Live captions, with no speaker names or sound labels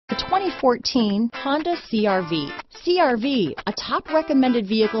2014 Honda CR-V. CR-V, a top recommended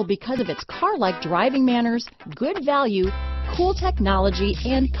vehicle because of its car-like driving manners, good value, cool technology,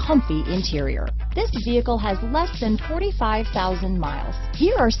 and comfy interior. This vehicle has less than 45,000 miles.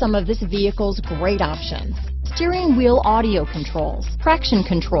 Here are some of this vehicle's great options: steering wheel audio controls, traction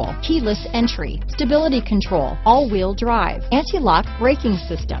control, keyless entry, stability control, all-wheel drive, anti-lock braking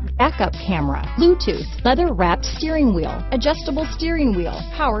system, backup camera, Bluetooth, leather-wrapped steering wheel, adjustable steering wheel,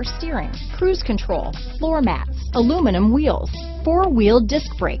 power steering, cruise control, floor mats, aluminum wheels, four-wheel disc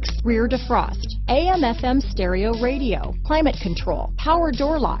brakes, rear defrost, AM/FM stereo radio, climate control, power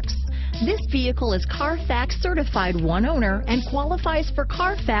door locks. This vehicle is Carfax certified one owner and qualifies for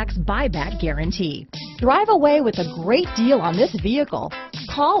Carfax buyback guarantee. Drive away with a great deal on this vehicle.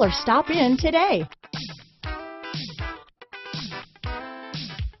 Call or stop in today.